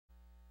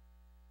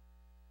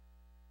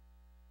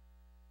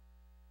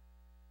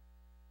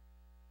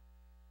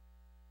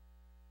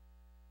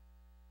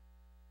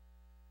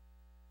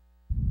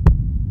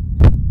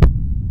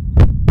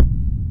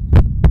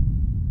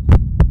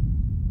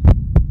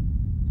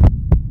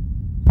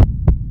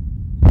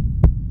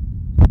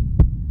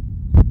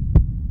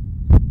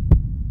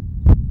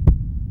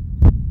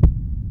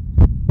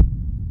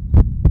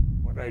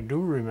I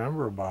do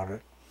remember about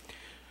it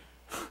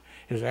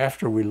is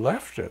after we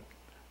left it,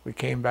 we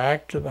came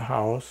back to the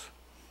house,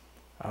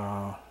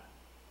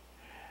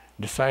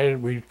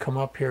 decided we'd come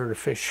up here to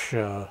fish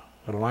the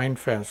line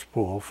fence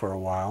pool for a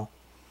while.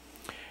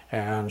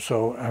 And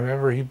so I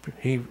remember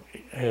he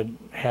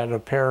had a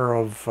pair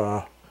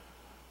of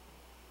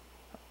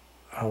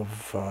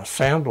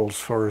sandals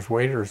for his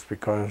waders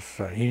because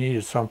he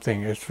needed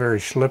something. It's very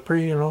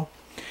slippery, you know.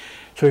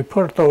 So he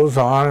put those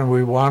on, and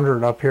we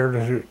wandered up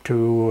here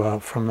to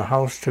from the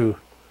house to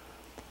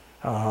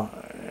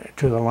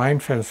the line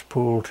fence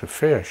pool to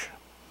fish.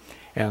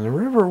 And the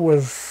river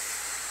was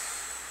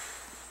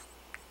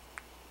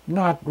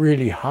not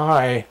really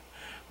high,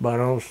 but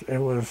it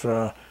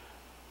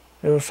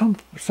was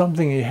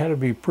something you had to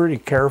be pretty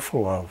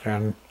careful of.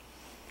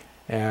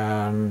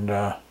 And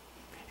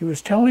he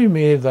was telling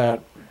me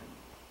that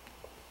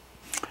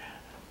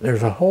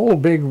there's a whole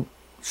big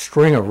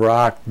string of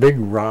big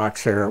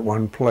rocks there at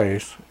one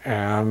place,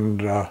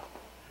 and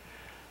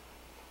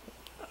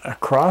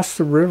across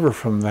the river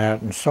from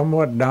that and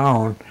somewhat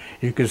down,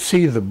 you could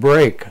see the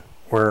break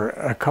where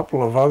a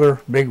couple of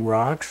other big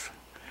rocks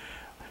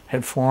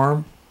had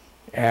formed.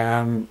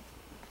 And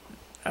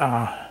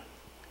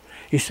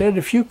he said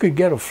if you could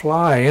get a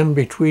fly in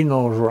between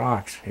those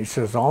rocks, he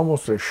says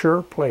almost a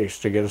sure place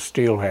to get a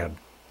steelhead.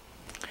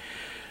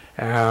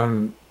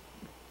 And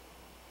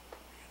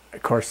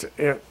of course,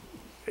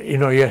 you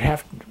know, you'd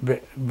have to,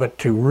 but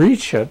to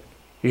reach it,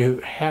 you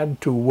had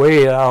to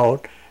wade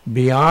out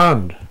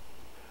beyond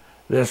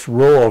this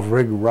row of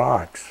big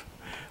rocks,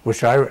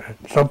 which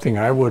something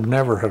I would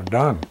never have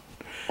done.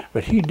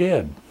 But he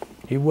did.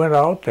 He went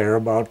out there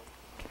about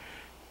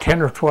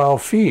 10 or 12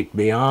 feet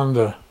beyond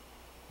the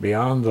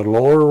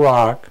lower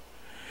rock.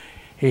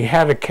 He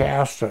had a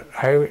cast,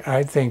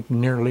 I think,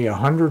 nearly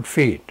 100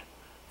 feet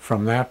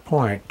from that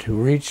point to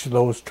reach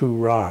those two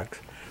rocks.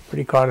 But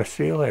he caught a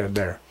steelhead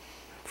there,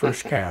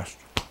 first cast.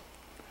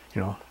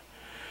 You know,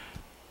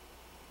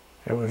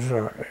 it was.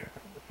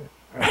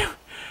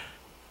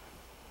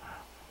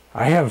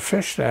 I have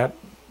fished that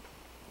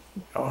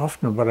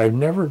often, but I've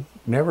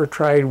never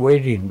tried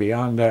wading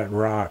beyond that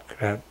rock.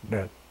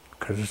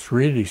 Because it's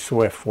really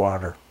swift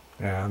water,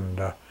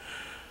 and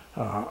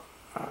I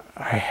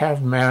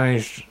have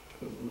managed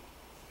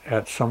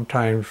at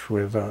sometimes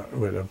with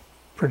a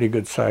pretty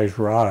good sized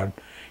rod,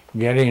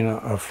 getting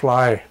a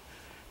fly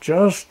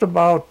just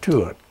about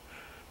to it,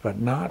 but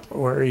not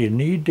where you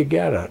need to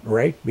get it,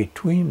 right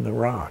between the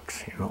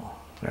rocks, you know.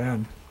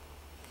 And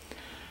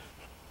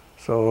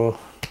so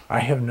I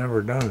have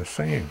never done the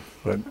same,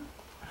 but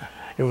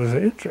it was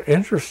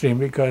interesting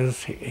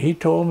because he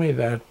told me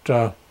that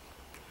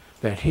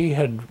that he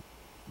had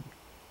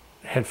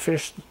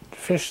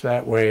fished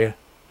that way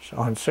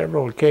on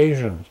several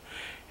occasions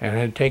and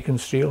had taken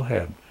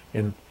steelhead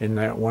in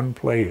that one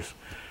place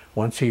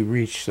once he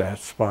reached that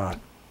spot.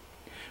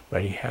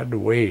 But he had to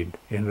wade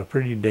in a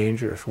pretty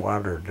dangerous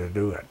water to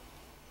do it.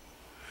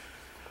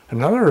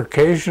 Another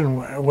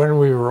occasion when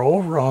we were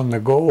over on the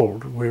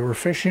Gold, we were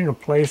fishing a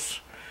place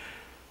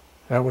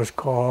that was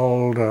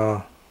called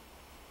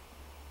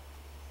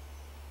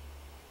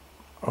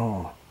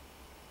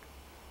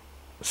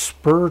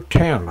Spur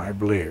 10, I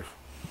believe.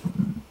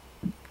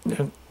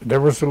 And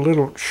there was a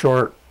little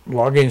short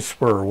logging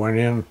spur went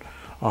in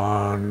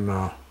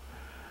on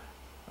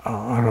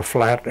a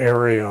flat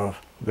area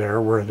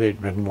there where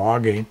they'd been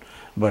logging,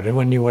 but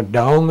when you went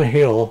down the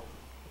hill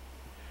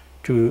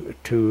to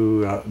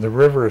the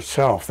river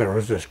itself, there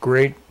was this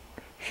great,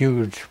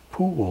 huge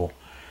pool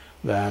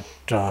that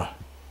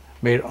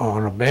made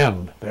on a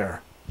bend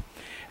there.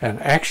 And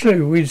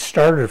actually, we'd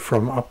started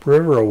from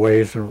upriver a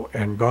ways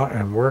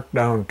and worked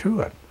down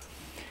to it.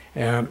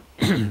 And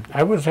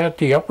I was at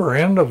the upper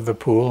end of the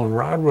pool, and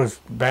Rod was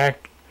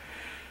back,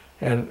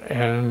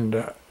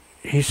 and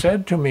he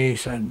said to me, he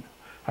said,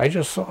 "I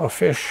just saw a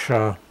fish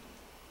on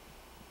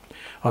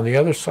the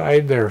other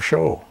side there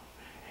show."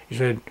 He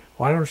said,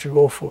 "Why don't you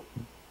go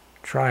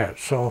try it?"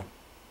 So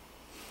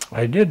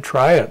I did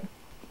try it,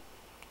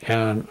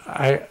 and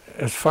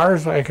as far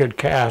as I could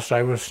cast,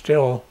 I was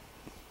still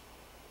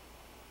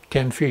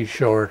 10 feet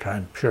short,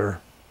 I'm sure,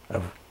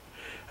 of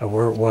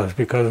where it was,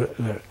 because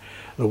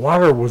the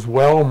water was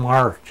well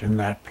marked in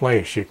that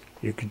place.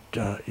 You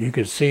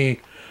could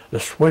see the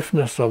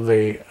swiftness of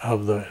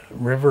the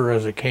river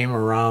as it came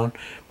around,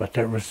 but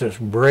there was this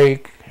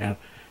break and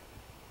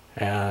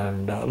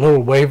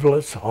little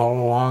wavelets all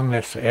along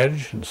this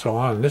edge and so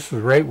on. And this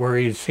is right where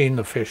he'd seen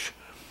the fish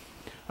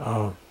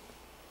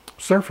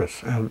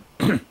surface. And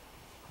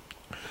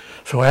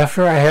so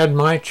after I had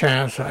my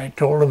chance, I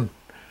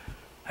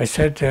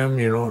said to him,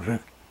 you know, to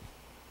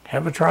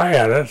have a try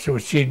at it,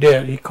 which he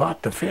did. He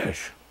caught the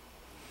fish.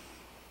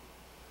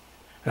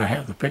 And I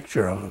have the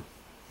picture of him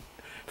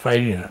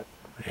fighting it,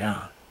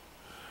 yeah.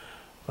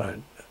 But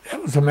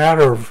it was a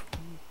matter of,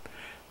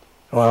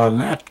 well, in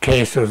that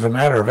case, it was a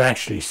matter of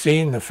actually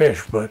seeing the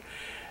fish, but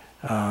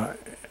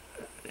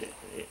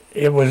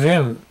it was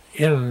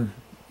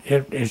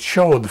it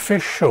showed, the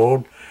fish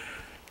showed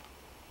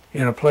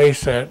in a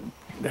place that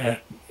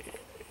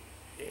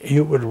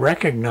you would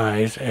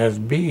recognize as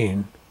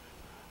being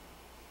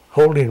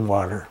holding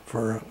water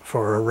for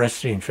a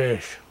resting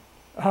fish.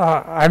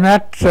 I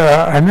met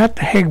the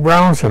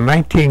Haig-Browns in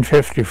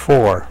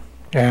 1954,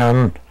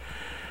 and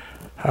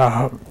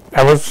I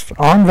was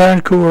on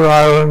Vancouver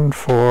Island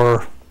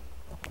for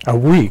a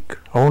week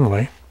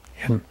only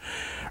in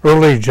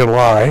early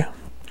July,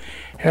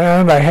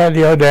 and I had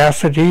the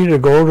audacity to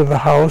go to the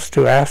house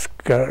to ask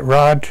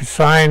Rod to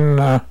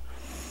sign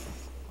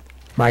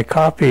my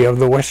copy of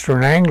the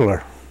Western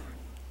Angler.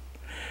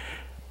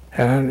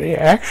 And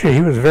actually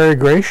he was very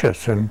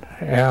gracious,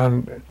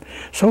 and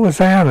so was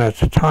Anne at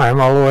the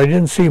time, although I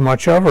didn't see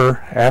much of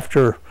her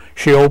after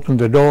she opened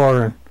the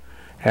door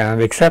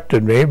and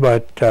accepted me,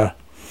 but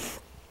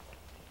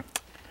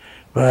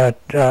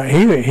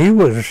he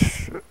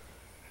was,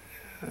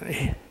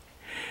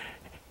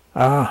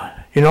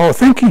 you know,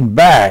 thinking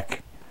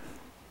back,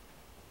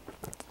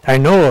 I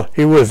know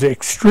he was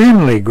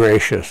extremely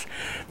gracious,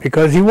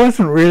 because he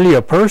wasn't really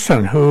a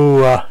person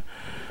who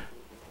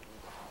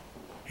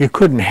you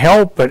couldn't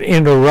help but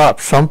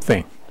interrupt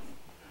something,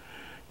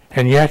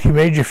 and yet he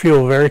made you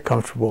feel very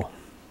comfortable.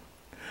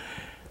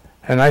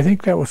 And I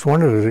think that was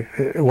one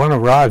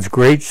of Rod's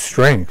great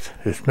strengths,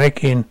 is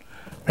making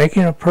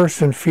a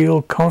person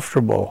feel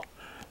comfortable,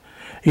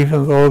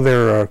 even though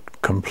they're a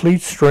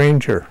complete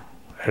stranger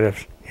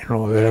that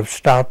have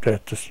stopped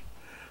at this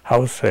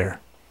house there.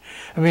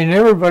 I mean,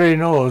 everybody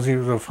knows he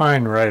was a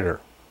fine writer.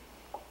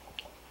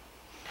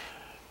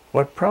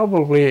 What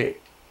probably,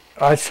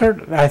 I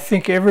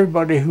think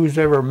everybody who's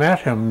ever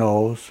met him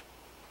knows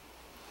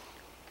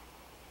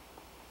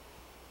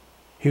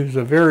he was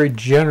a very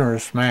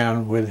generous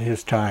man with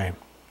his time,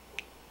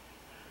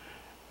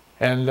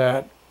 and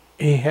that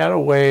he had a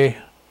way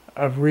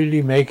of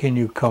really making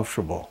you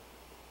comfortable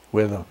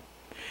with him.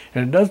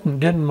 And it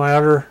didn't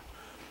matter,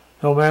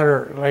 no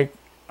matter, like,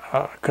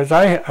 because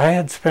I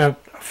had spent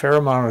a fair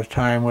amount of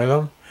time with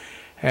him,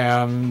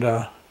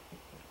 and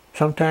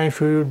sometimes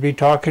we would be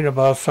talking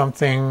about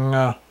something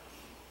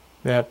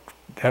that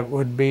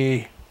would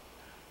be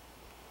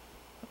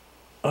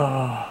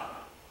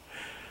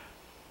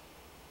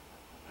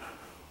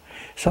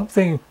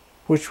something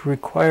which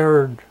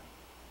required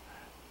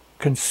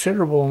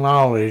considerable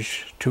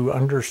knowledge to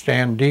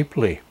understand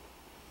deeply,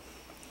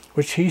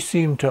 which he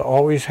seemed to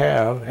always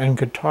have, and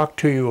could talk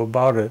to you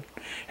about it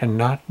and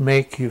not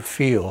make you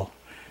feel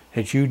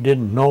that you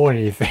didn't know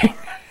anything.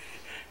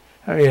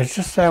 I mean, it's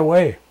just that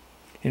way.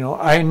 You know,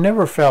 I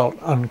never felt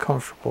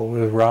uncomfortable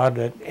with Rod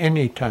at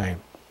any time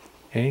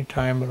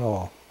at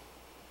all.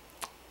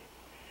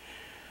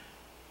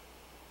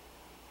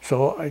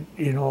 So,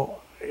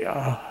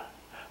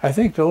 I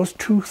think those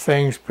two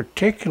things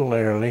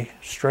particularly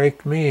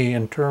strike me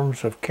in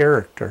terms of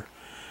character,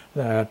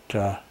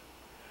 that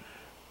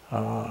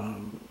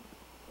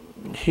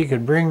he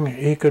could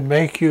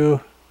make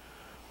you,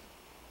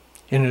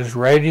 in his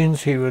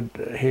writings, he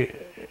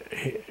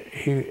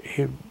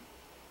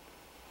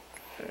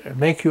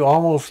make you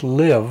almost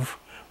live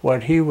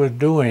what he was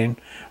doing,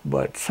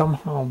 but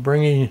somehow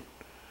bringing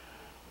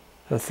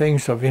the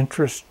things of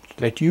interest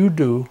that you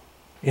do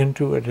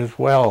into it as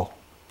well.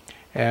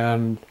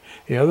 And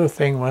the other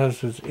thing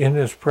was, is in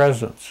his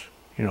presence,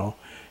 you know,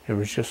 it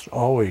was just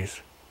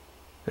always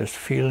this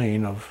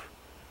feeling of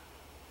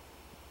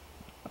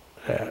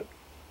that,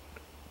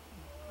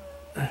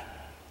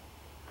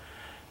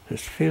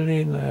 this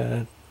feeling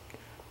that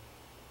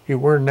you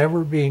were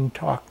never being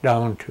talked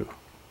down to,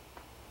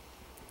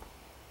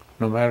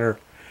 no matter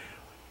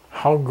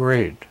how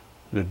great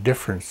the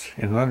difference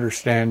in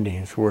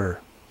understandings were.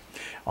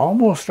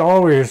 Almost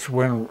always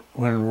when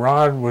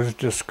Rod was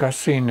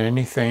discussing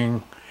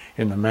anything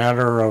in the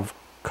matter of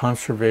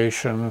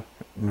conservation,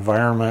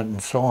 environment,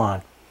 and so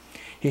on,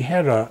 he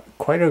had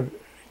quite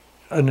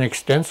an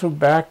extensive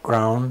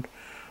background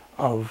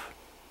of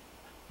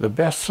the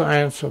best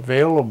science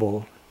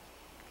available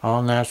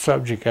on that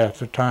subject at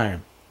the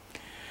time.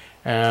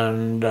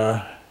 And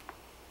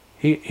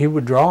he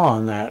would draw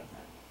on that.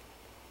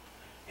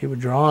 He would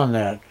draw on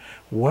that.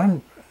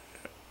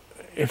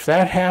 If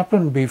that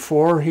happened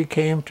before he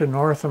came to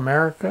North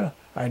America,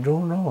 I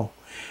don't know.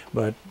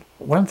 But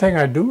one thing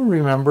I do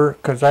remember,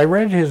 because I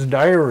read his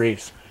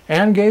diaries,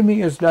 Anne gave me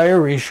his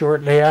diaries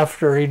shortly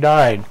after he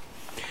died.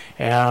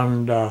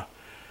 And I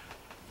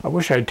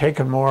wish I'd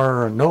taken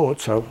more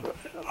notes of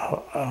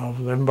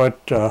them,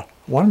 but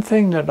one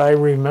thing that I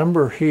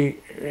remember,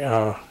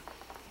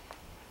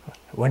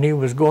 when he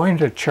was going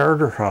to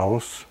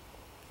Charterhouse,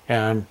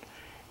 and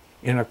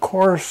in a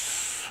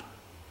course,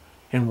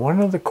 in one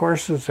of the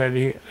courses that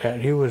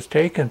he was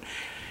taking,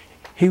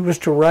 he was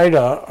to write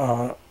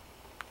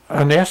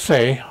an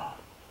essay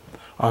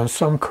on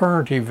some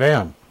current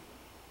event.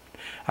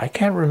 I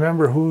can't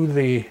remember who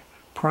the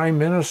Prime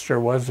Minister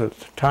was at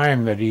the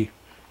time that he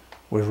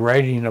was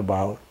writing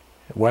about,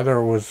 whether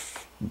it was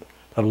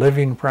a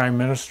living Prime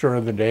Minister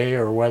of the day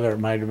or whether it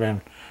might have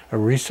been a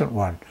recent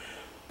one.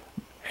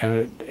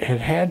 And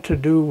it had to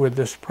do with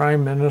this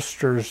Prime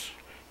Minister's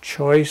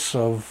choice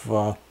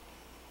of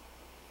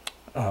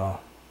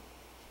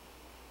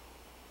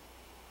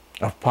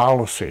of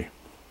policy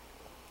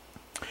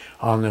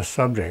on this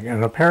subject.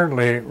 And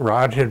apparently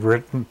Rod had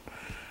written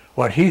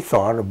what he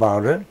thought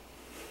about it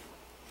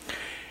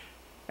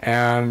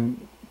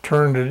and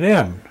turned it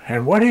in.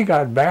 And what he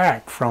got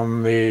back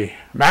from the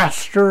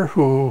master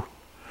who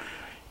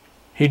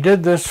he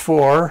did this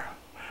for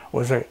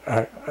was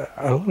a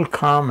little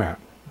comment.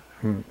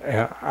 And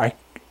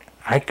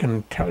I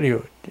can tell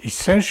you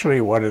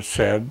essentially what it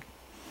said,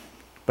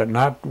 but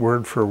not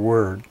word for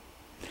word.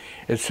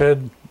 It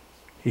said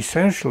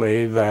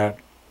essentially that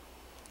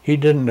he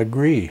didn't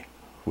agree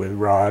with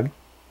Rod,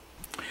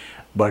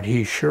 but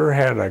he sure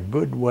had a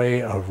good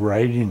way of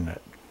writing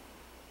it.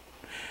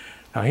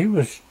 Now he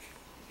was,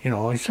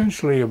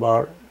 essentially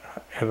about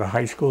at a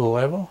high school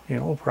level,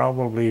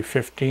 probably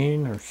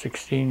 15 or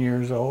 16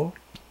 years old.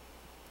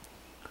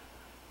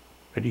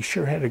 But he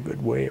sure had a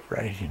good way of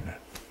writing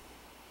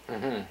it.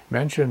 Mm-hmm.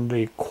 Mentioned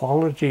the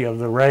quality of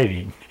the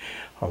writing,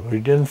 although he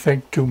didn't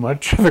think too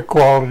much of the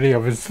quality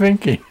of his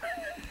thinking.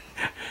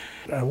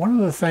 One of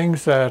the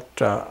things that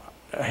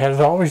has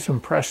always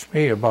impressed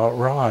me about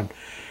Rod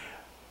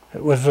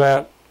was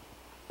that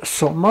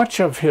so much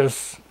of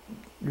his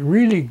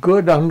really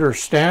good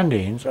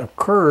understandings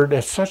occurred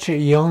at such a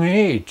young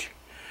age.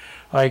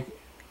 Like,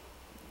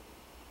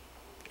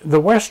 the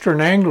Western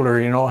Angler,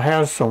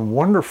 has some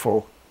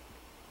wonderful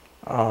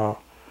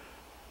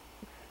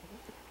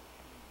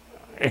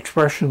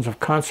expressions of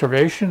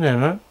conservation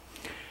in it,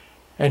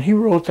 and he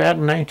wrote that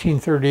in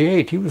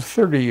 1938. He was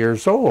 30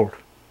 years old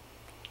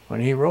when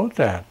he wrote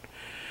that.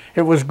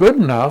 It was good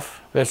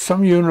enough that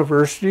some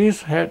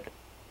universities had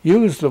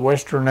used the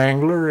Western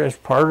Angler as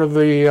part of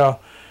the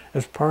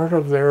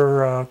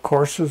their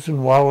courses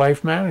in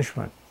wildlife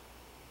management.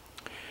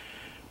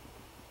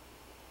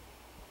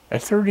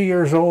 At 30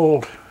 years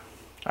old,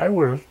 I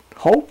was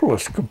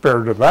hopeless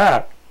compared to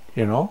that,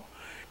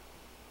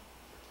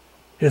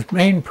 His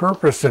main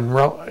purpose in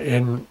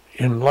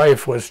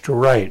life was to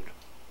write,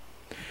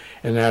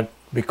 and that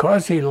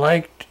because he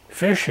liked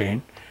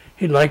fishing,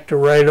 he liked to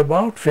write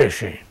about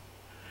fishing.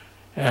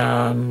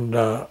 And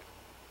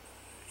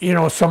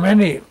so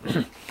many,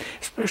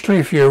 especially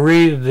if you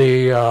read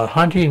the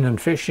hunting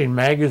and fishing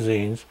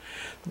magazines,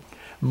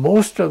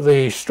 most of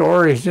the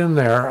stories in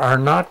there are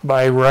not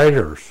by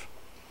writers.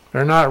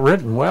 They're not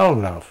written well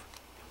enough.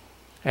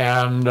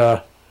 And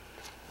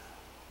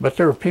but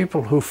there are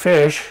people who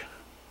fish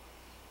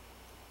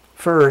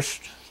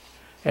first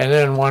and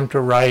then want to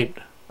write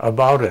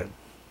about it.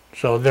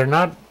 So they're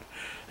not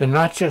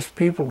just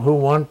people who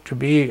want to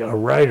be a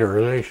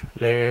writer.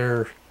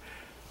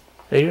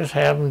 They just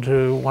happen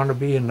to want to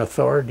be an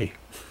authority.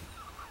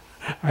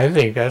 I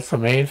think that's the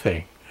main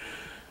thing.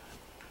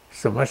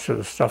 So much of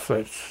the stuff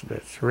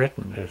that's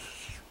written is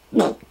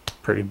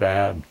pretty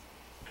bad.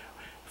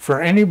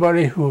 For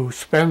anybody who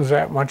spends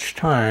that much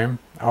time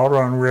out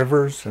on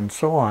rivers and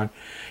so on,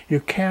 you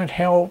can't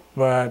help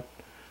but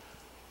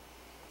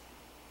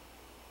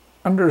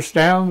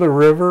understand the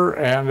river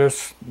and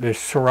the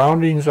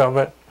surroundings of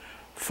it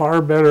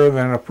far better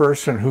than a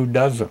person who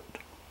doesn't.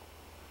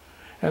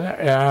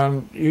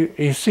 And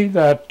you see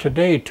that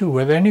today too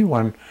with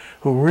anyone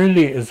who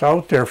really is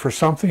out there for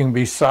something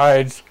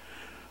besides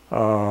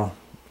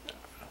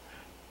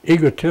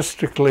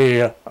egotistically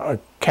a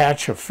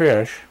catch of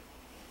fish,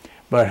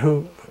 but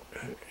who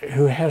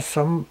has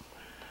some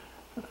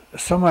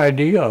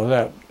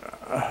idea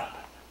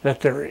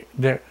that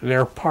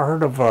they're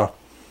part of a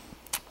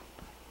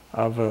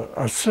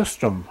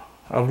system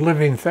of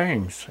living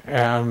things,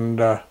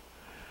 and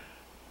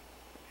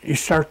you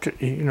start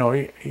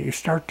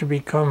to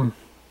become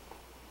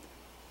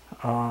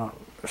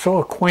so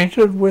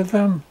acquainted with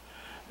them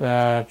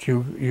that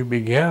you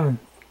begin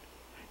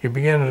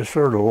to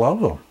sort of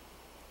love them.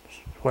 That's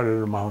what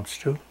it amounts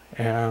to.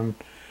 And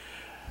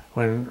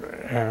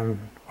when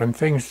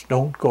things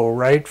don't go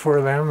right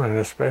for them, and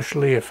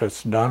especially if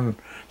it's done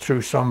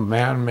through some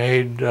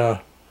man-made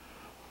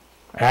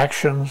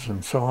actions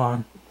and so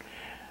on,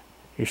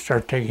 you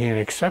start taking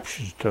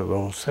exceptions to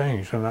those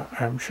things. And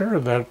I'm sure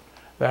that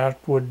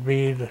would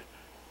be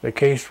the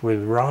case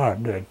with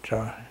Rod.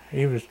 That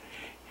he was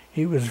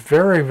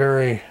very,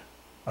 very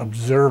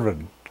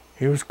observant.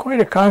 He was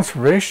quite a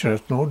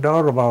conservationist, no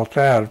doubt about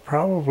that.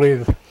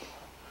 Probably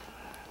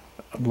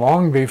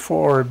long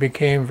before it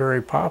became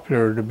very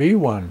popular to be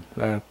one,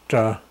 that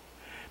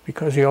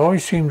because he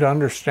always seemed to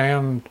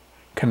understand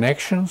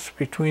connections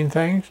between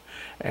things,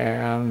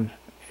 and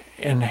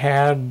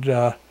had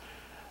the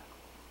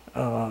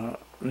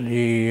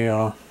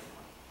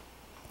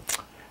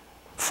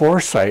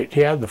foresight.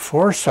 He had the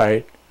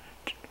foresight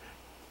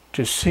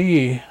to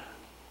see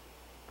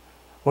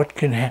what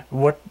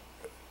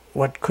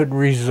could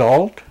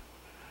result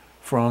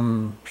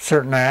from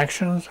certain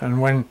actions,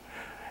 and when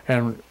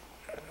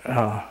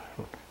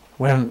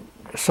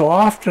so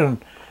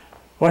often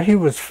what he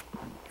was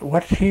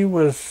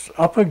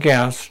up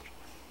against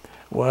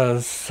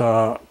was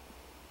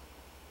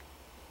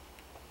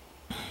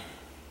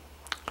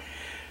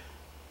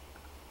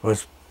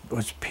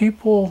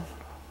people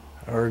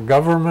or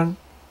government,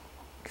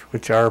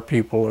 which are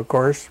people, of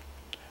course,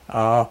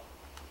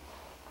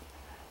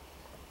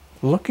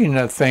 looking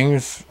at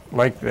things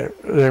like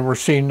they were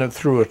seeing it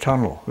through a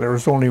tunnel. There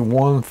was only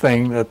one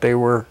thing that they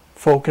were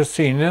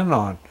focusing in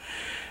on,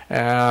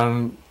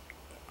 and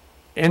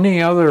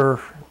any other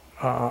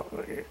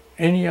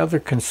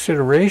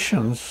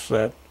considerations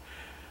that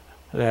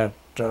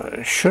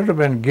should have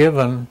been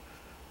given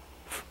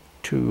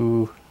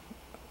to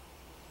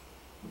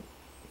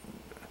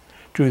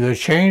the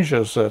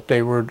changes that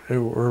they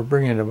were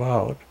bringing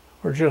about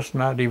were just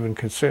not even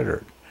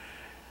considered.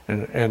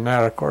 And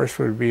that, of course,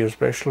 would be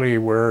especially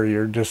where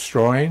you're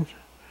destroying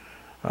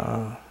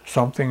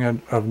something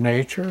of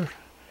nature,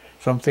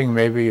 something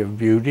maybe of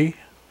beauty,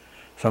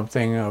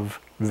 something of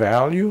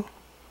value,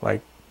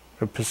 like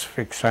the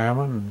Pacific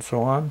salmon and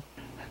so on.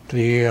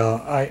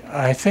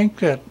 I think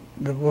that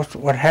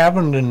what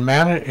happened in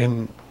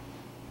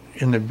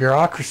the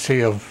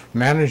bureaucracy of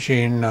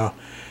managing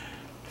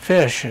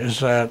fish is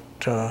that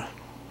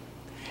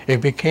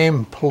it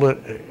became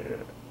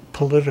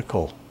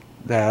political.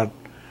 That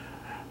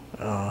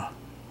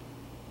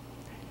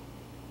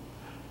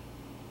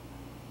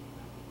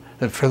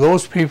for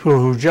those people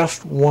who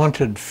just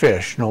wanted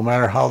fish, no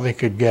matter how they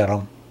could get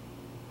them,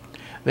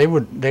 they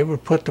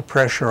would put the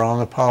pressure on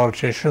the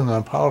politician, and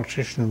the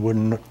politician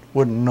wouldn't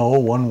know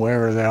one way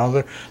or the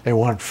other. They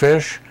want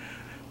fish.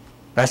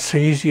 That's the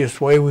easiest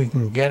way we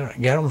can get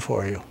them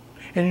for you.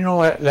 And you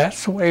know,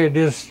 that's the way it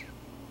is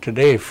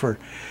today. For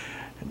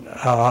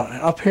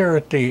up here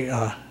at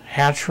the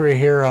hatchery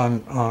here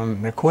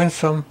on the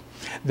Quinsam,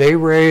 they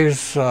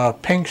raise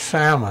pink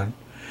salmon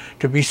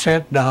to be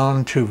sent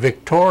down to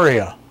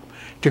Victoria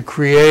to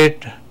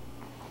create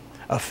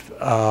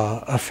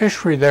a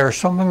fishery there,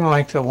 something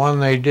like the one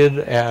they did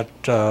at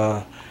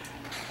the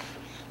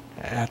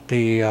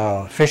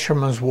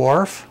Fisherman's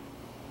Wharf,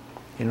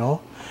 you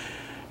know,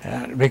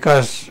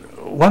 because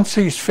once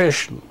these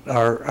fish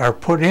are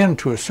put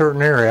into a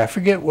certain area, I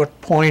forget what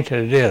point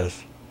it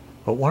is,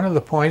 but one of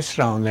the points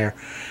down there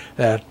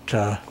that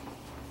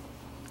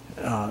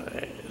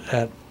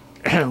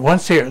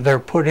once they're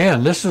put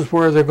in, this is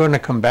where they're going to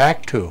come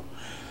back to.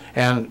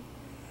 And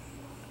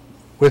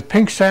with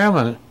pink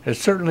salmon, they've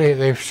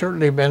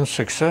certainly been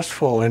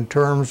successful in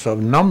terms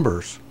of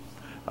numbers,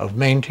 of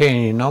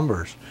maintaining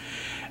numbers.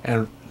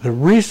 And the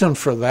reason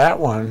for that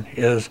one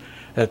is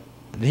that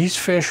these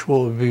fish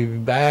will be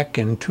back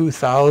in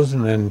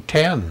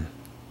 2010,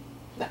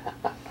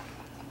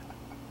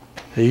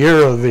 the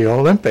year of the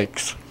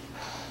Olympics.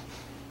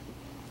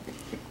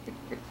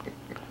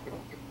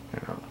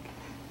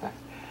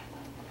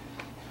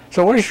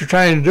 So what you're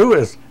trying to do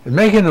is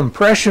make an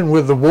impression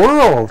with the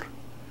world,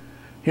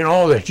 you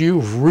know, that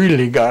you've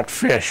really got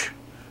fish.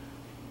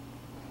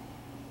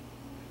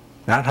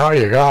 Not how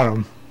you got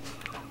them.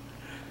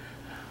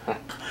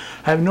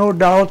 I have no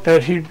doubt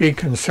that he'd be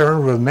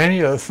concerned with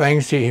many of the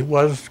things he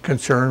was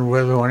concerned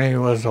with when he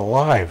was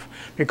alive,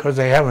 because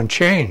they haven't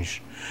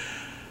changed.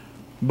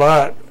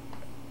 But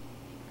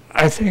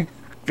I think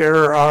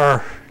there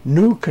are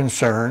new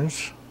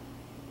concerns,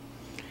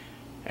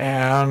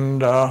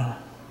 and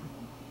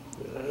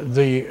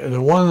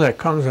the one that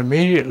comes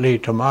immediately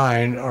to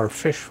mind are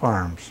fish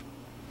farms.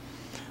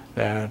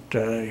 That,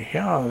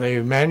 yeah,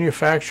 they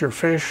manufacture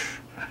fish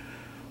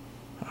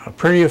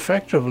pretty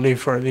effectively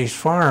for these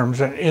farms,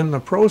 and in the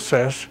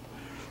process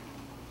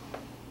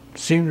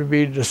seem to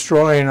be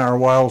destroying our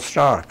wild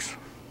stocks.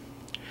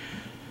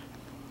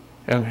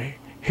 And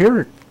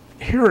here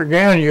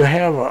again you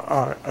have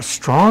a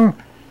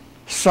strong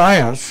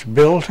science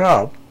built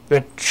up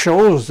that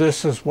shows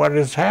this is what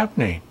is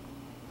happening.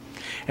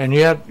 And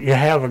yet you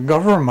have a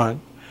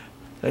government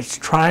that's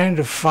trying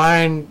to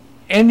find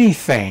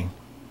anything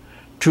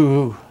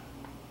to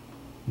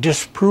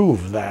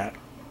disprove that.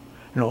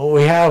 You know,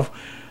 we have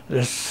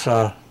this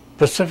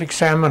Pacific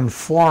Salmon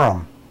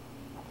Forum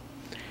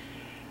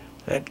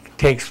that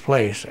takes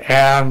place,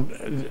 and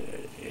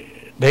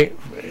they,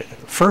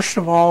 first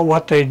of all,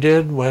 what they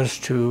did was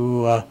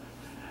to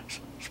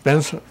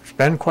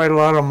spend quite a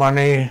lot of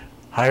money,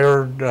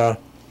 hired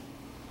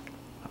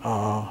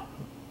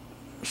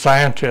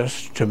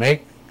scientists to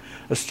make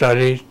a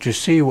study to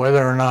see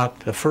whether or not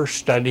the first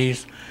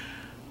studies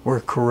were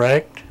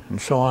correct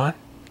and so on.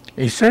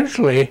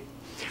 Essentially,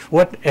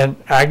 and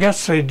I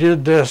guess they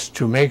did this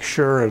to make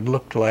sure it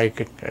looked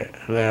like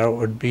that it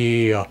would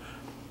be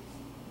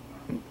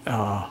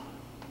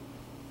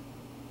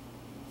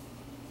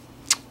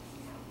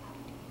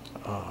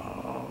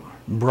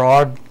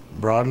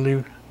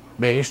broadly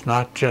based,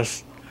 not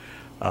just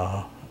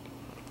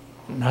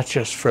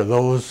for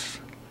those,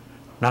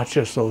 not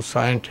just those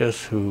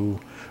scientists who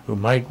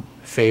might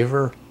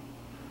favor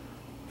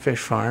fish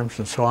farms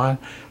and so on.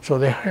 So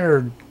they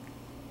hired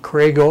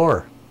Craig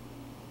Orr,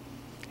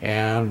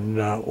 and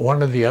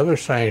one of the other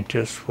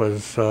scientists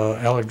was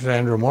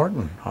Alexandra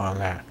Morton on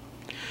that.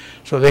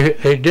 So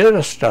they did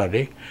a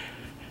study,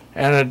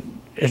 and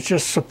it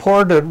just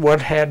supported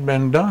what had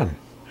been done.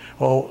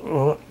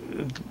 Well,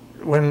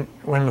 when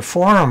the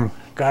forum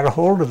got a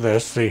hold of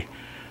this, the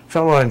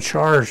fellow in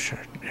charge,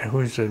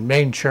 who's the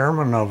main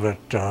chairman of it,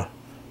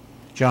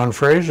 John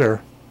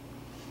Fraser,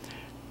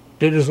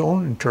 did his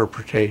own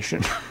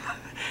interpretation.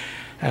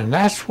 And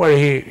that's what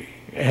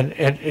and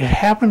it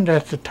happened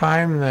at the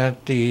time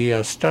that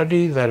the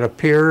study that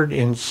appeared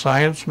in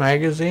Science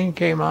magazine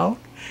came out,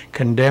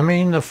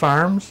 condemning the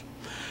farms.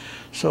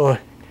 So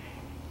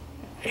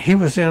he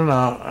was in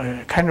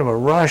a kind of a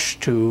rush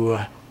to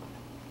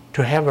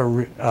have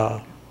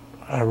a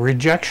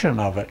rejection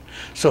of it.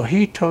 So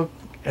he took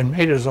and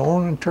made his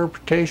own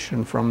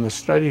interpretation from the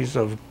studies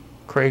of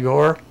Craig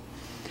Orr,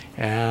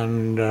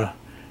 and it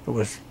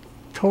was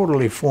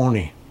totally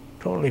phony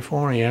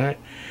in it.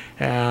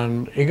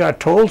 And he got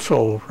told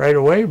so right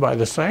away by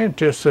the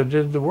scientists that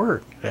did the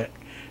work, that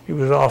he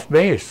was off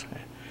base.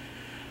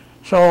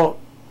 So,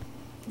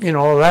 you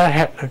know,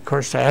 of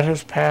course that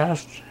has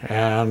passed,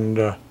 and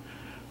there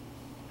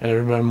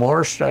have been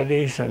more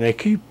studies, and they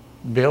keep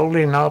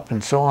building up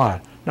and so on.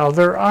 Now,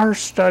 there are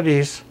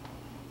studies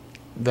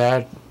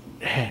that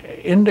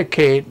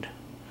indicate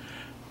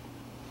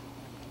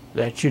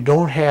that you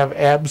don't have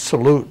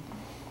absolute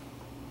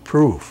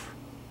proof.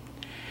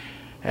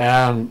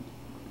 And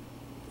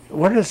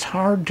what is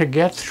hard to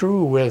get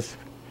through with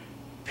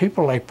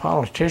people like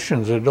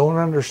politicians that don't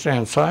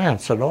understand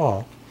science at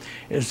all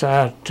is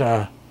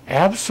that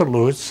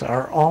absolutes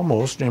are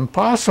almost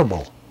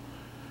impossible.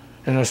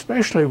 And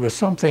especially with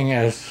something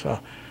as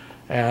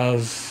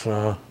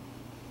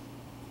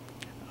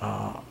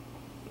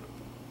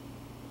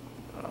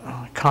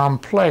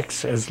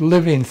complex as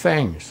living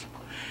things.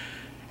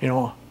 You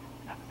know,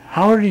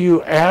 how do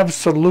you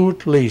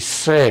absolutely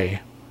say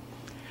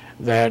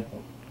that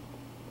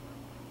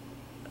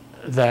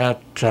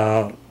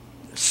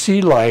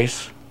sea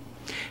lice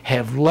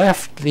have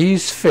left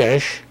these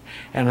fish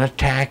and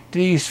attacked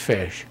these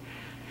fish?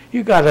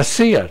 You got to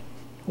see it.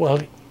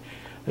 Well,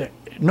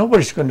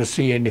 nobody's going to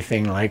see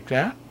anything like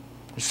that.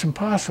 It's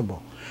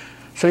impossible.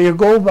 So you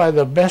go by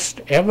the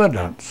best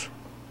evidence.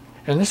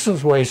 And this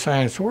is the way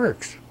science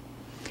works.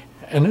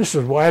 And this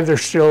is why there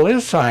still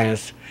is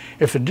science.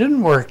 If it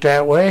didn't work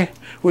that way,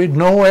 we'd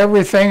know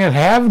everything and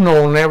have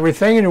known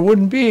everything, and there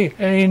wouldn't be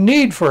any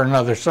need for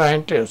another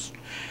scientist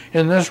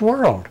in this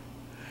world.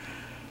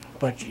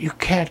 But you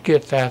can't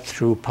get that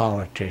through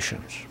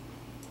politicians.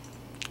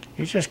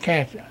 You just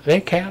can't. They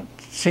can't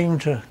seem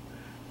to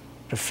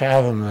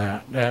fathom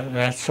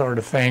that sort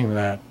of thing,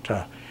 that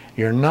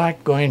you're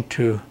not going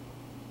to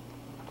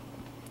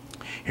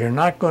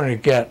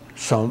get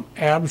some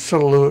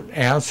absolute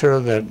answer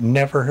that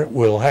never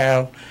will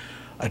have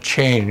a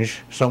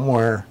change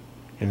somewhere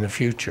in the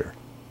future.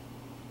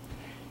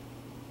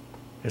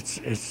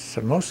 It's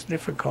the most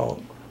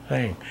difficult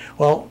thing.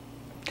 Well,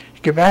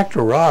 to get back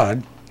to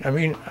Rod, I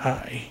mean,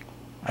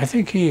 I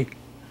think he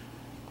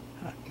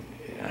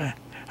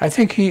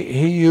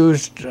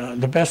used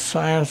the best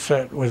science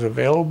that was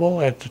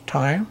available at the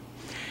time,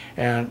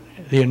 and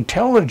the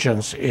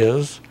intelligence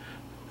is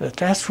that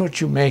that's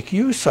what you make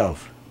use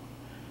of,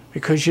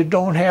 because you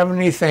don't have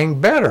anything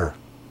better.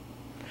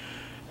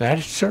 That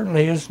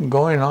certainly isn't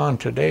going on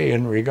today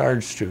in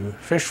regards to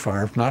fish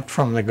farms, not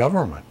from the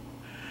government.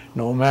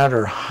 No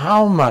matter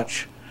how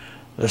much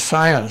the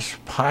science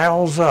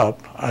piles up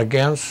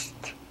against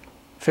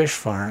fish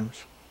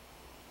farms,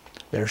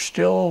 they're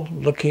still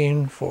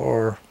looking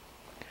for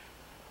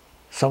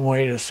some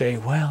way to say,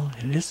 well,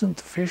 it isn't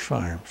the fish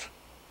farms.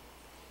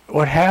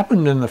 What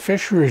happened in the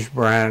fisheries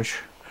branch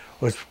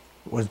was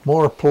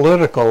more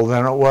political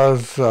than it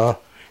was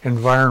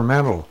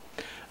environmental.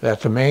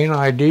 That the main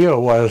idea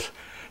was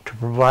to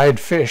provide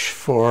fish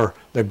for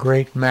the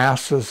great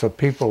masses of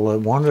people that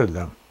wanted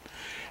them.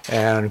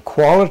 And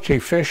quality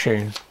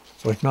fishing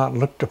was not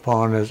looked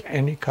upon as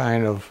any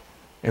kind of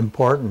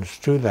importance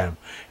to them,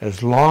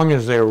 as long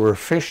as there were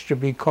fish to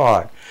be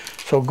caught.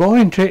 So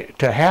going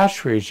to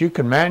hatcheries, you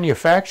can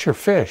manufacture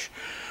fish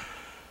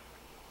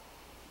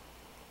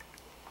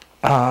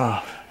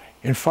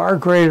in far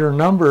greater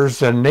numbers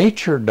than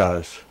nature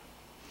does.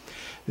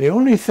 The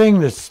only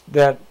thing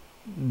that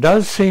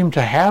does seem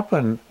to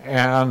happen,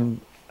 and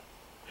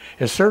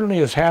it certainly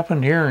has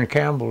happened here in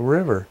Campbell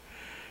River,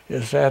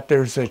 is that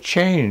there's a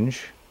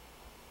change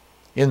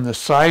in the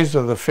size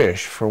of the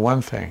fish, for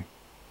one thing.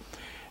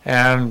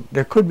 And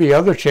there could be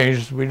other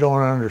changes we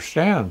don't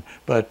understand,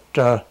 but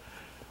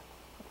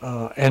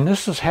and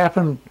this has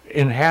happened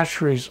in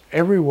hatcheries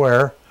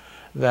everywhere,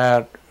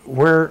 that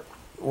where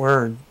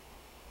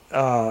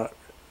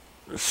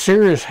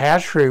serious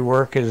hatchery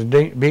work is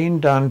being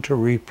done to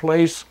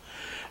replace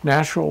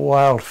natural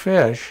wild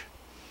fish,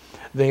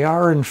 they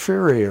are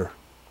inferior.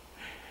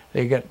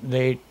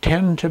 They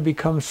tend to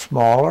become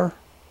smaller.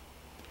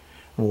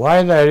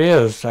 Why that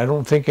is, I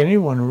don't think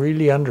anyone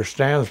really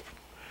understands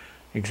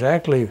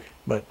exactly,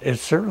 but it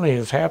certainly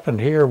has happened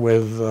here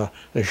with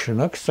the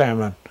Chinook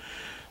salmon.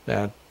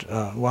 That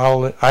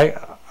while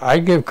I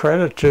give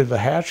credit to the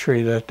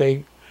hatchery that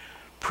they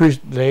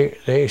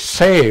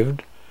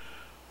saved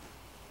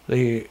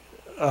the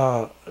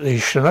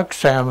Chinook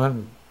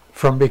salmon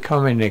from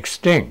becoming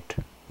extinct,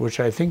 which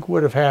I think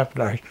would have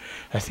happened.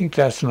 I think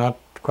that's not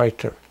quite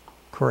the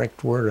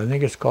correct word. I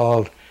think it's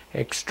called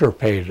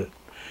extirpated,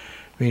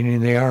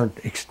 meaning they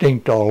aren't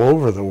extinct all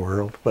over the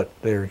world, but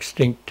they're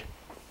extinct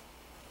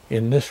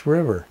in this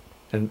river.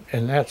 And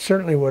that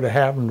certainly would have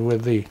happened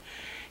with the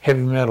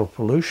heavy metal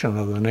pollution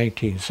of the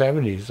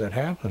 1970s that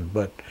happened.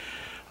 But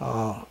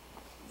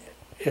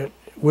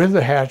with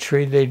the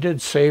hatchery, they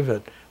did save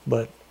it,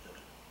 but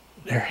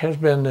there has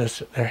been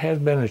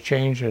a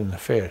change in the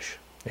fish.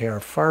 They are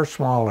far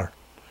smaller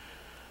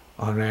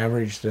on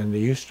average than they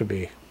used to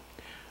be.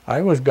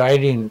 I was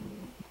guiding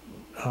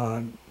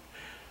out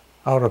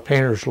of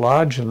Painter's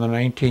Lodge in the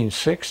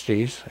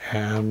 1960s,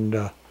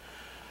 and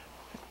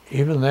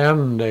even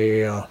then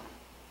the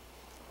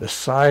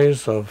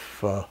size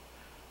of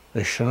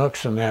the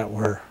Chinooks and that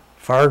were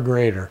far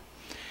greater.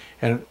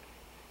 And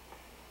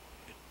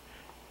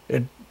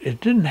it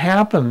didn't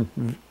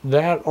happen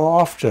that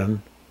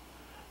often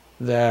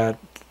that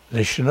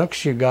the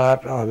Chinooks you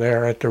got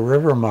there at the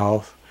river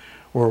mouth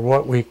were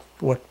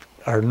what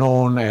are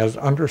known as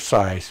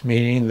undersized,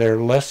 meaning they're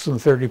less than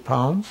 30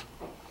 pounds.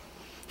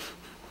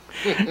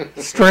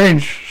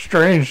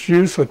 strange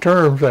use of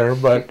terms there,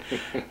 but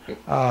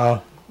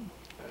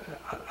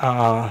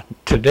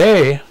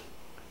today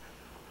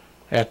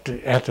at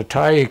the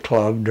Tyee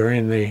Club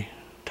during the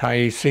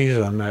Tyee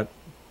season, that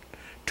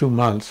 2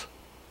 months,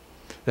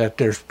 that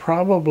there's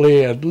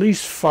probably at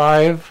least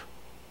 5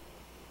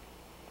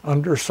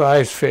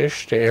 undersized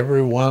fish to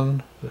every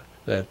one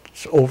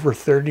that's over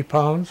 30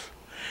 pounds,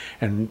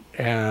 and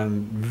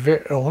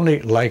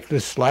only, like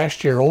this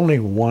last year, only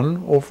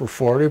 1 over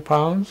 40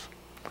 pounds,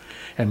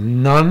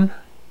 and none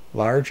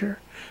larger.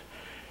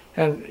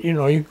 And you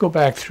know, you go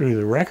back through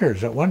the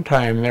records. At one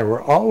time, there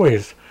were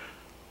always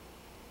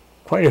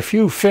quite a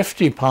few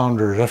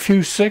 50-pounders, a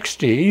few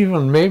 60,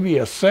 even maybe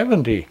a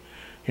 70.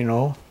 You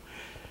know,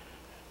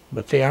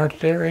 but they aren't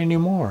there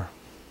anymore.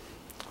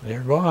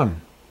 They're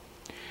gone.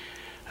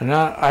 And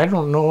I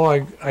don't know,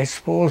 I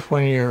suppose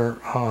when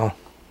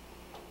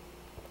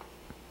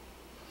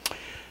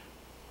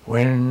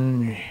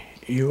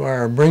you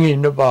are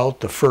bringing about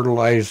the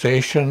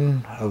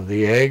fertilization of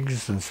the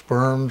eggs and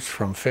sperms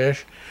from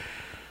fish,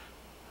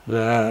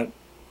 that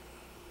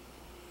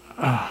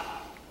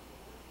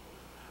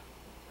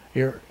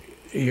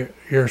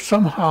you're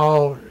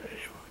somehow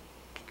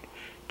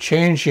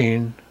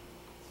changing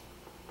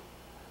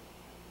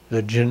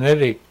the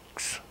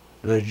genetics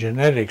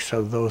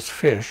of those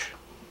fish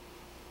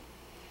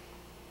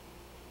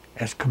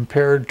as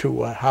compared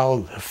to how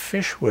the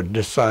fish would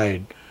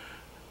decide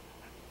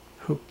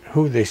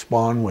who they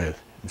spawn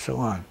with, and so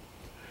on.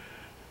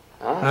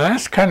 Now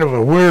that's kind of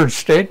a weird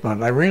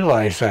statement, I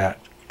realize that.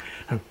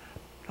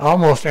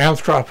 Almost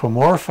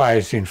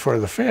anthropomorphizing for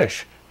the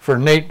fish, for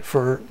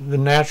the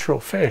natural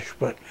fish,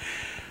 but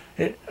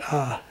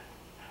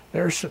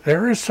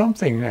there is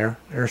something there.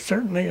 There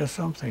certainly is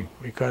something,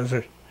 because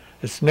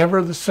it's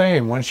never the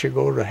same once you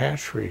go to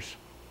hatcheries.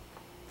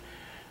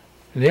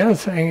 And the other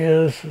thing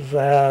is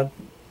that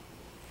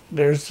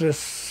there's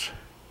this,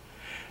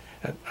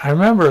 I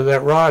remember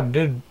that Rod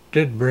did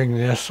bring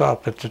this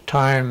up at the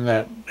time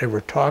that they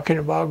were talking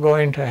about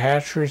going to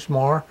hatcheries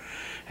more,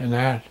 and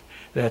that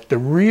the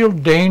real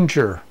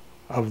danger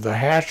of the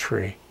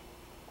hatchery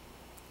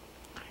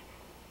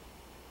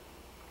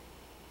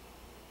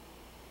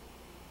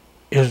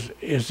is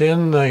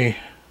in the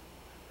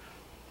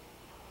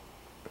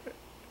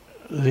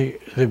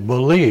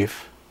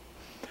belief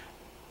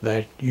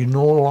that you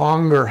no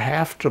longer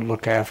have to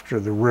look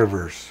after the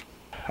rivers.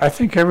 I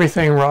think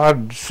everything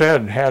Rod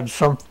said had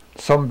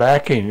some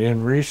backing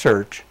in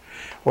research,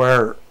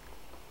 where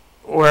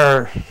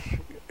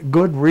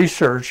good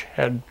research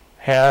had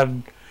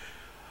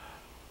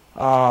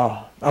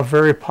a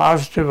very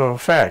positive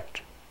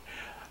effect.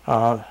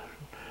 The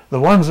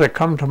ones that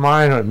come to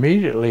mind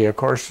immediately, of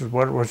course, is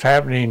what was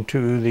happening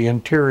to the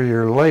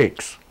interior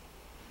lakes,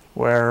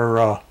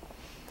 where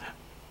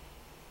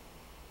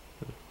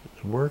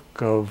the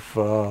work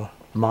of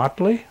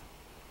Motley,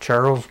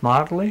 Charles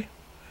Motley,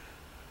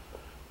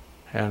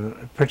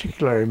 and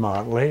particularly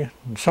Motley,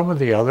 and some of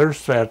the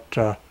others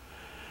that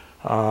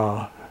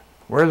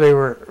where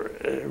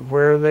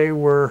they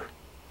were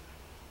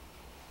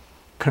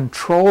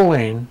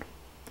controlling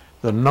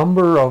the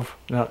number of,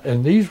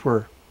 and these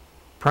were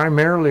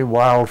primarily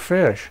wild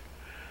fish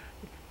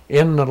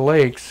in the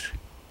lakes,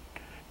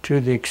 to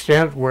the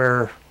extent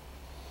where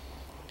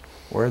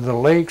the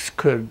lakes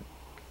could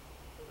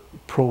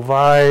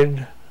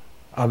provide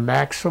a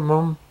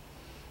maximum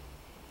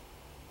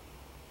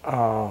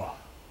of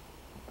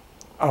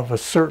a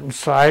certain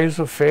size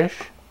of fish.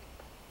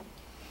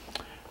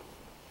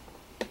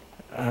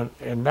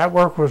 And that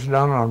work was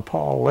done on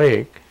Paul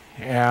Lake,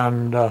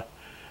 and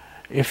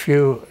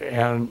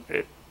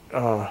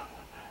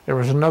there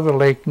was another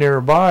lake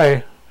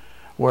nearby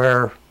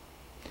where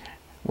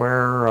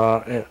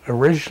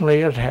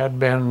originally it had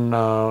been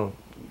what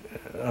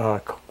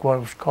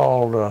was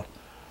called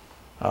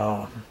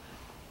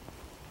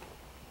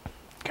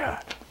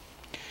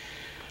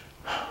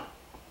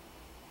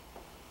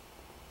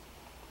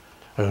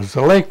it was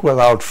a lake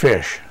without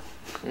fish.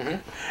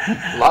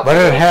 Mm-hmm. But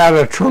it had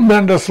a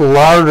tremendous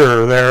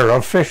larder there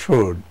of fish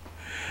food.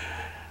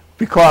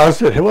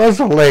 because it was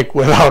a lake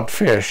without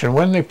fish, and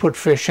when they put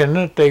fish in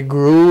it, they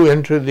grew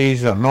into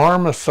these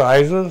enormous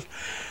sizes.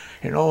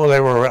 You know,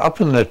 they were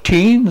up in the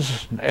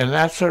teens and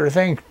that sort of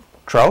thing.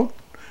 Trout,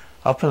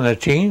 up in the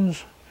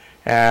teens.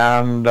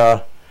 And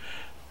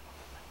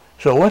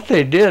so what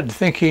they did,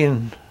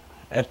 thinking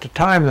at the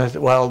time that,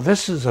 well,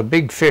 this is a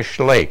big fish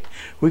lake,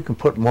 we can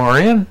put more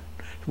in,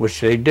 which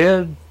they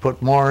did,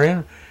 put more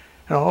in,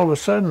 and all of a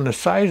sudden the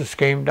sizes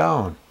came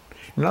down.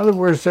 In other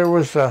words, there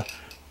was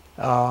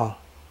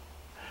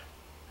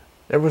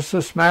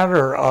this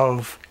matter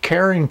of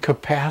carrying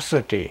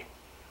capacity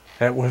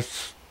that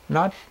was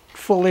not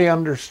fully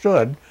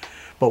understood,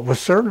 but was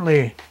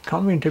certainly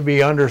coming to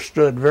be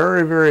understood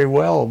very, very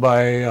well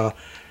by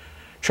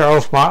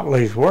Charles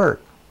Motley's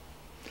work.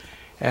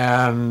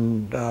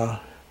 And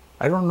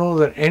I don't know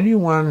that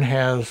anyone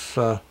has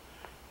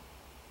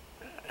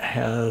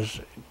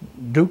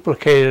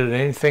duplicated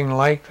anything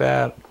like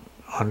that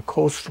on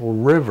coastal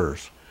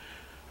rivers,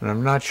 and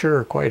I'm not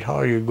sure quite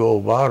how you go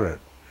about it.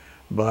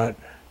 But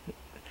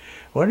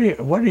what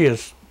he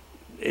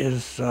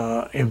is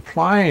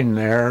implying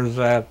there is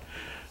that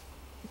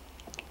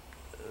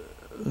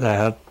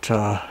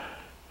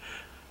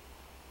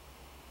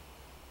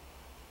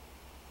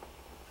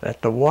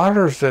the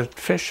waters that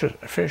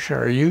fish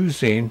are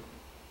using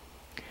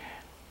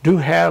do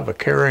have a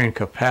carrying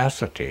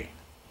capacity.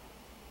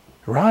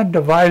 Rod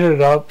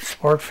divided up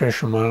sport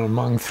fishermen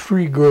among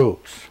three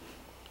groups.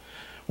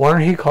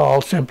 One he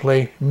called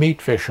simply meat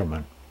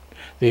fishermen.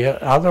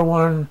 The other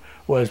one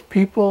was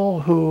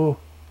people who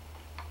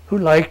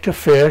liked to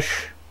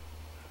fish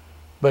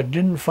but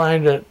didn't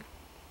find it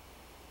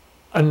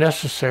a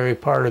necessary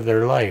part of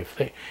their life.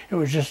 It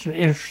was just an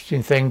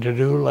interesting thing to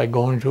do, like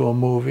going to a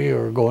movie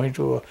or going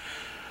to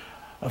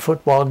a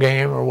football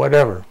game or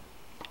whatever.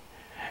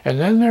 And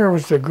then there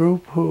was the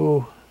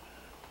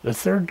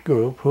third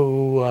group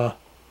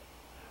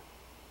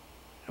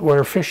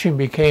where fishing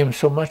became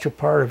so much a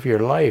part of your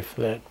life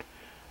that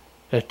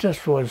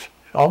just was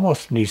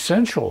almost an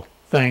essential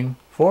thing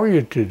for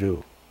you to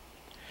do.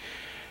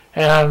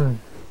 And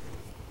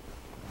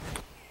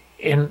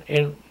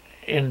in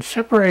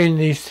separating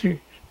these three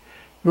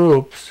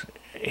groups,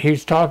 he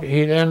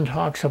then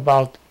talks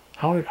about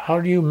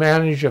how do you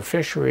manage a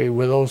fishery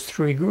with those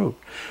three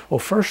groups. Well,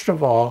 first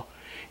of all,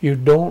 you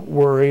don't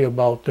worry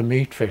about the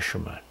meat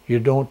fishermen. You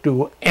don't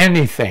do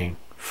anything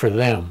for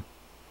them.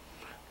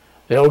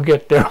 They'll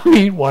get their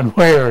meat one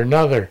way or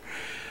another.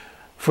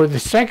 For the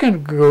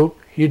second group,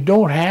 you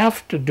don't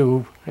have to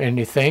do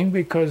anything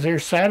because they're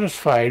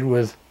satisfied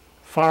with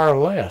far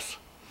less.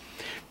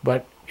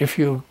 But if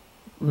you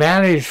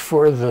manage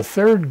for the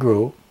third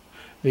group,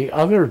 the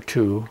other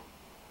two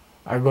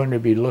are going to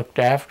be looked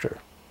after.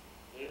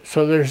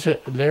 So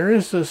there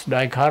is this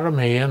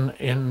dichotomy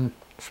in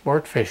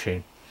sport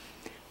fishing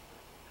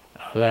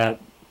that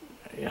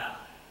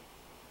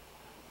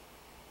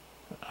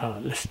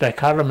this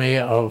dichotomy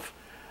of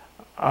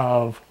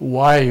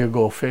why you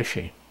go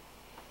fishing.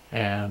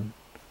 And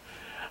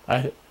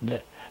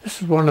this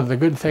is one of the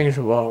good things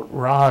about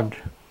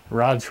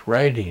Rod's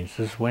writings,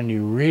 is when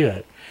you read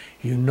it,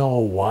 you know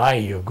why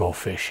you go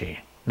fishing,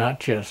 not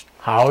just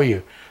how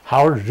to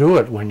do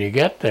it when you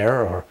get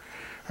there,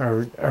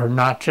 or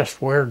not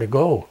just where to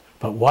go,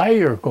 but why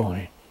you're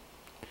going.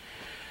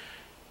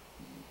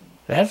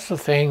 That's the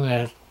thing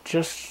that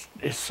just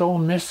is so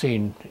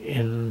missing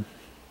in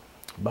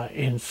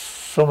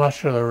so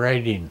much of the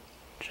writing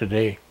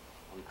today.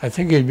 I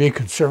think he'd be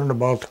concerned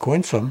about the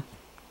Quinsam,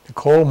 the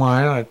coal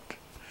mine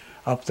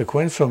up the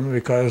Quinsam,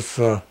 because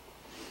the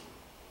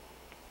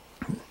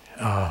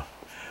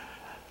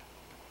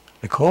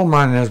coal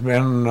mine has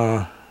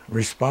been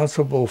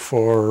responsible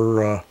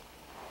for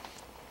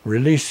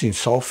releasing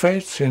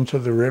sulfates into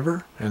the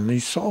river, and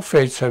these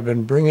sulfates have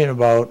been bringing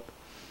about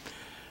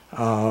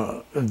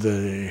a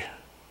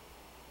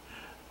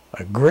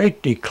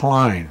great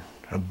decline,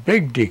 a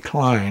big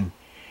decline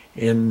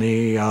in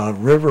the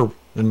river,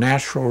 the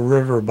natural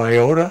river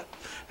biota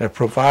that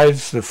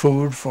provides the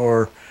food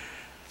for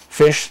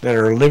fish that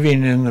are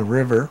living in the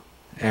river,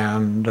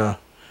 and that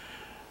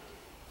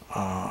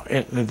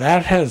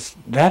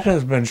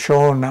has been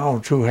shown now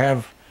to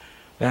have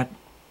that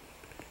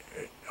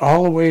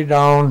all the way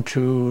down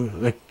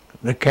to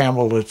the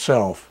Campbell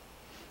itself,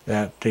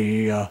 that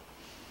the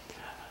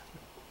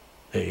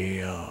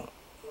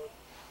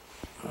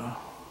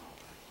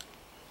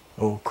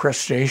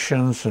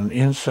crustaceans and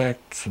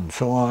insects and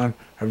so on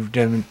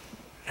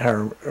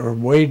are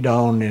way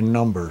down in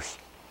numbers.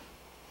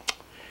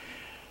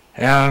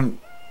 And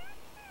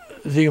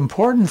the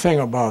important thing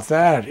about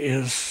that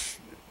is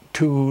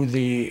to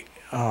the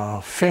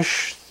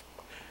fish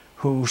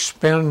who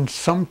spend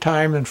some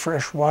time in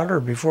fresh water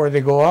before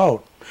they go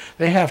out.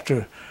 They have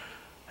to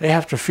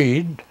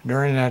feed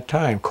during that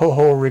time.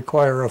 Coho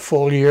require a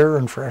full year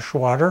in fresh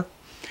water.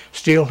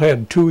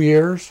 Steelhead 2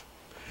 years.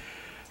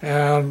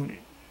 And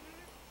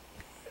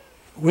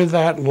with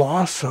that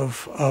loss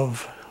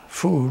of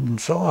food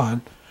and so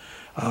on,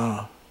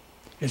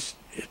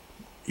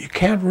 you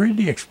can't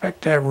really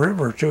expect that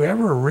river to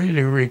ever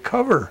really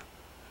recover.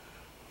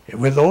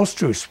 with those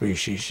two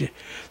species,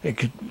 they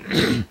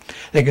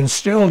can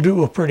still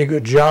do a pretty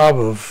good job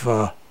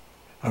of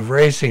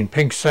raising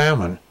pink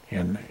salmon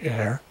in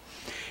there,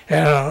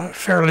 and a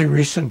fairly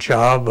recent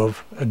job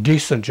a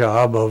decent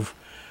job of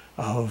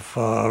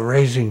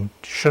raising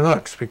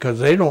Chinooks, because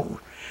they don't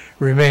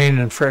remain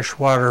in fresh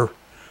water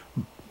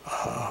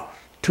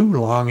too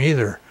long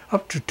either,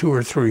 up to 2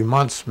 or 3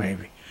 months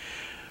maybe.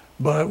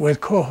 But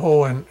with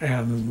coho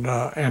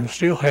and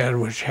steelhead,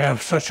 which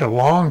have such a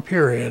long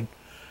period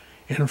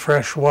in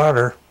fresh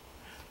water,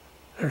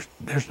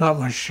 there's not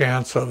much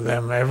chance of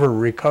them ever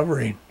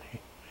recovering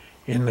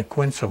in the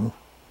Quinsam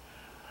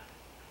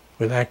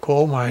with that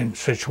coal mine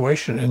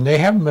situation, and they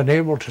haven't been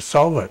able to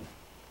solve it.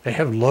 They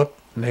have looked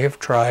and they have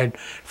tried to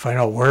find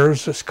out where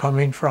is this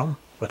coming from,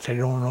 but they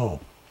don't know.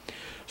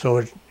 So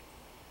it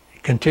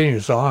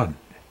continues on.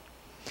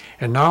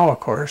 And now, of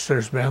course,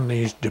 there's been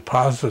these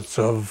deposits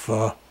of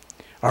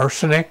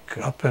arsenic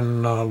up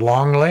in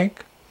Long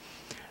Lake,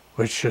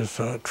 which has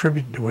a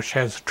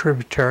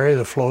tributary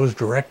that flows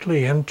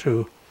directly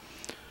into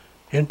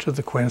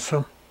the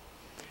Quinsam.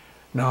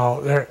 Now,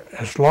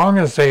 as long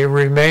as they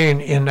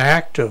remain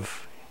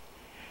inactive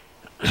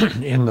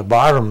in the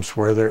bottoms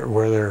where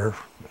they're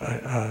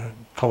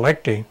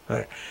collecting,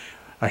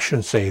 I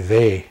shouldn't say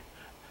the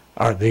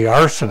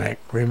arsenic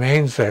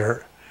remains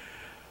there,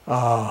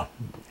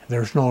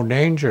 there's no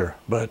danger.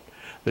 But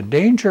the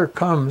danger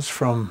comes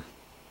from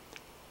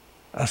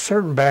a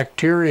certain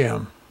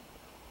bacterium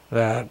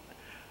that,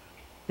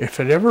 if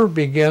it ever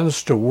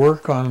begins to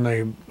work on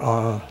the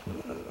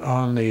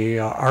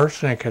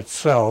arsenic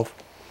itself,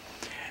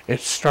 it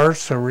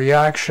starts a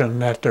reaction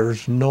that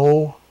there's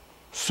no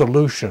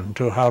solution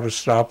to how to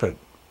stop it.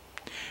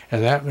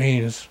 And that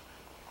means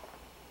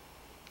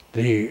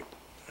the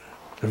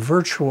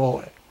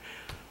virtual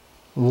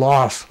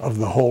loss of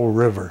the whole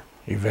river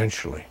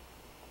eventually,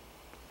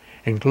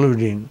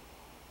 including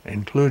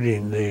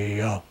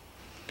the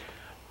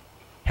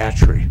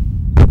hatchery.